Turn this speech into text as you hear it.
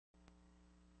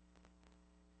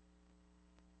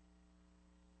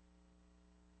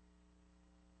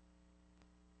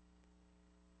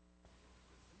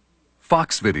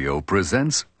Fox Video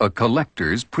presents a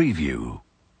collector's preview.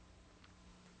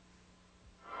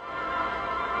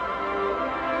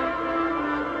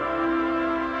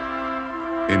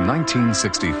 In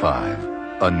 1965,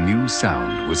 a new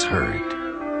sound was heard.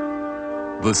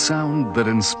 The sound that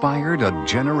inspired a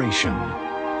generation.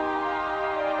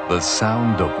 The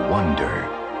sound of wonder.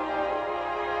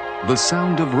 The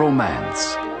sound of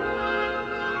romance.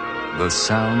 The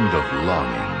sound of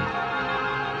longing.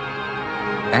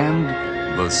 And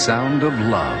the sound of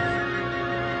love.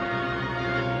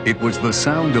 It was the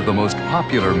sound of the most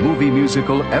popular movie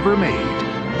musical ever made,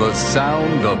 The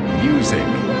Sound of Music.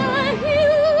 The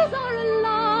hills are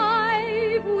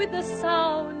alive with the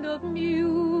sound of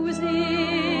music.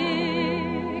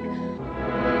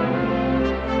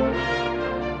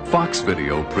 Fox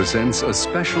Video presents a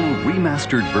special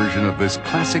remastered version of this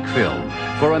classic film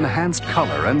for enhanced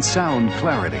color and sound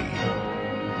clarity.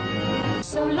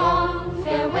 So long,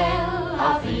 farewell,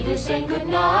 auf Wiedersehen, good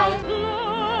night.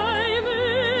 Climb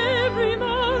every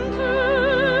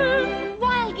mountain.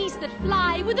 Wild geese that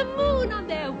fly with the moon on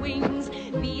their wings.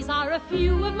 These are a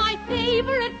few of my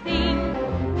favorite things.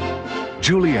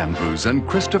 Julie Andrews and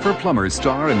Christopher Plummer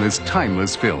star in this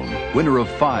timeless film, winner of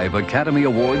 5 Academy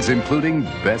Awards, including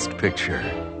Best Picture.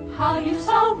 How you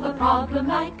solve a problem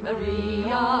like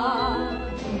Maria.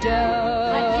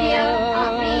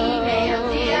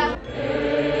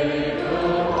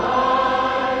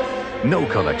 No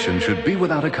collection should be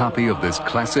without a copy of this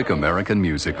classic American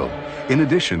musical. In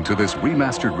addition to this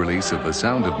remastered release of The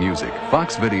Sound of Music,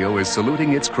 Fox Video is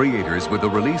saluting its creators with the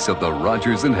release of the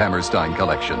Rodgers and Hammerstein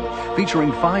collection,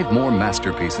 featuring 5 more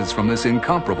masterpieces from this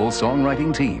incomparable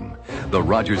songwriting team. The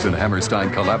Rodgers and Hammerstein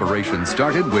collaboration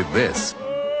started with this.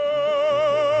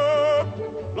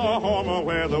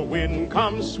 Where the wind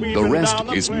comes The rest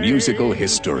is musical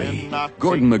history.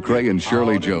 Gordon McRae and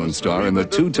Shirley Jones star in the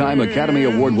 2-time Academy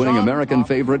Award-winning American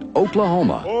favorite,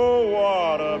 Oklahoma. Oh,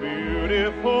 what a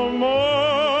beautiful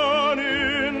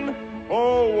morning.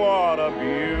 Oh, what a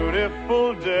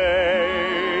beautiful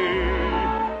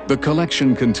day. The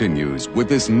collection continues with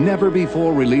this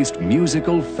never-before-released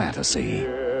musical fantasy.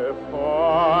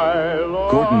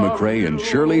 Gordon McRae and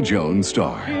Shirley Jones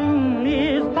star.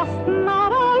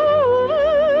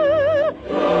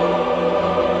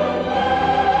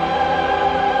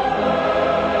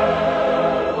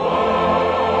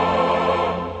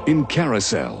 In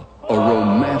Carousel, a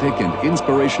romantic and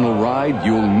inspirational ride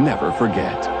you'll never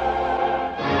forget.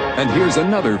 And here's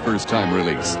another first-time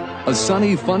release, a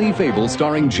sunny, funny fable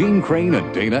starring Gene Crane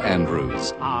and Dana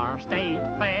Andrews. Our state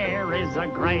fair is a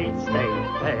great state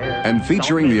fair. And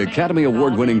featuring the Academy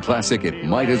Award-winning classic, It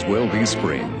Might As Well Be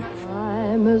Spring.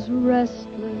 I'm as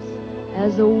restless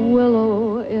as a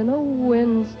willow in a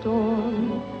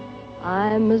windstorm.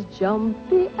 I'm as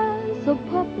jumpy as a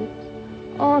puppet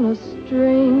on a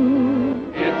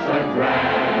string. It's a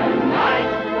grand night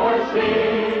for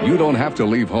sea. You don't have to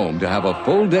leave home to have a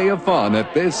full day of fun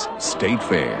at this state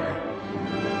fair.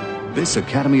 This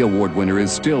Academy Award winner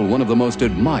is still one of the most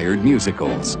admired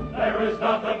musicals. There is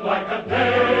nothing like a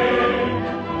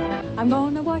day. I'm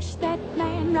gonna wash that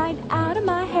man right out of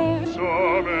my hair.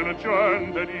 Some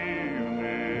enchanted evening.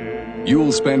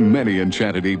 You'll spend many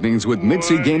enchanted evenings with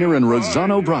Mitzi Gaynor and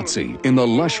Rosanna Brazzi in the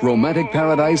lush romantic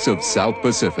paradise of South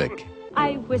Pacific.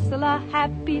 I whistle a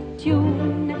happy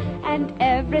tune, and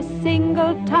every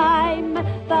single time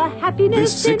the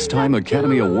happiness. This 6-time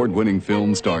Academy Award-winning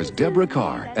film stars Deborah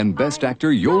Carr and Best Actor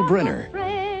Yul Brynner.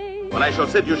 When I shall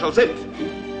sit, you shall sit.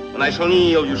 When I shall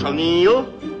kneel, you shall kneel,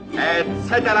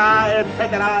 etc.,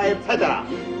 etc., etc.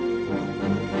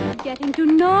 Getting to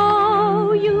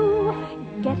know you,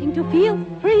 getting to feel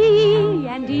free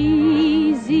and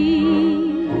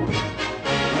easy.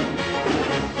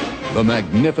 The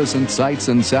magnificent sights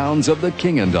and sounds of The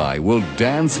King and I will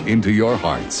dance into your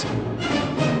hearts.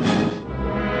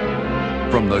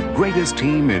 From the greatest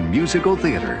team in musical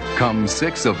theater come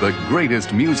 6 of the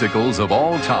greatest musicals of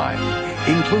all time,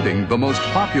 including the most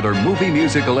popular movie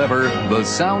musical ever, The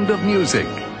Sound of Music.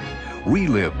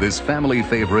 Relive this family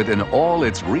favorite in all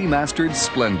its remastered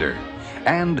splendor.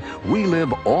 And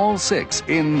relive all 6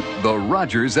 in the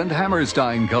Rodgers and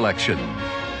Hammerstein collection.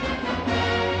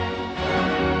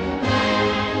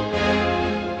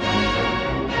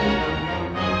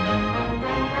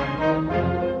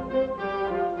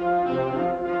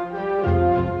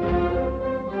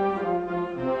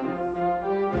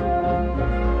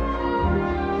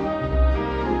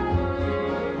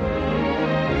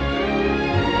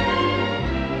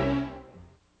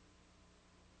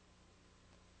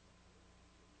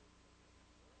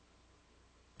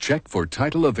 Check for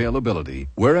title availability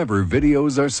wherever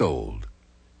videos are sold.